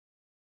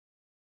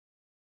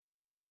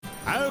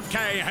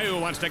Okay, who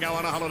wants to go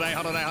on a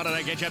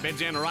holiday? Get your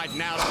bids in right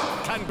now.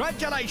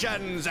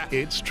 Congratulations!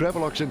 It's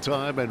travel auction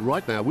time, and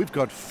right now we've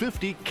got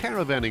 50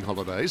 caravanning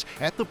holidays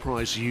at the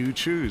price you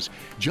choose.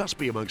 Just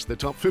be amongst the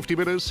top 50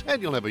 winners and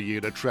you'll have a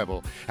year to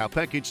travel. Our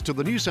package to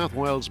the New South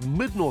Wales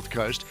mid-north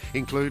coast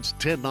includes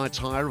 10 nights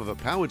hire of a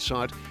powered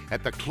site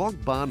at the Clog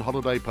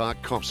Holiday Park,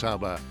 Coffs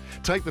Harbour.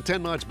 Take the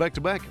 10 nights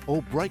back-to-back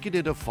or break it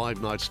into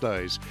 5-night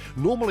stays.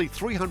 Normally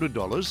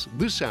 $300,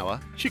 this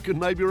hour you can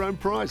name your own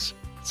price.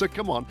 So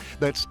come on,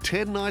 that's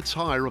 10 nights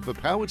hire of the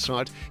powered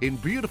site in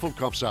beautiful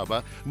Coffs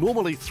Harbour.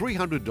 Normally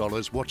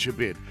 $300. What's your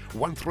bid?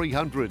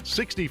 1300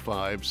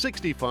 65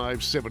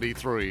 65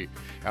 73.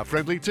 Our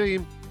friendly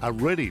team are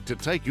ready to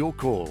take your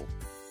call.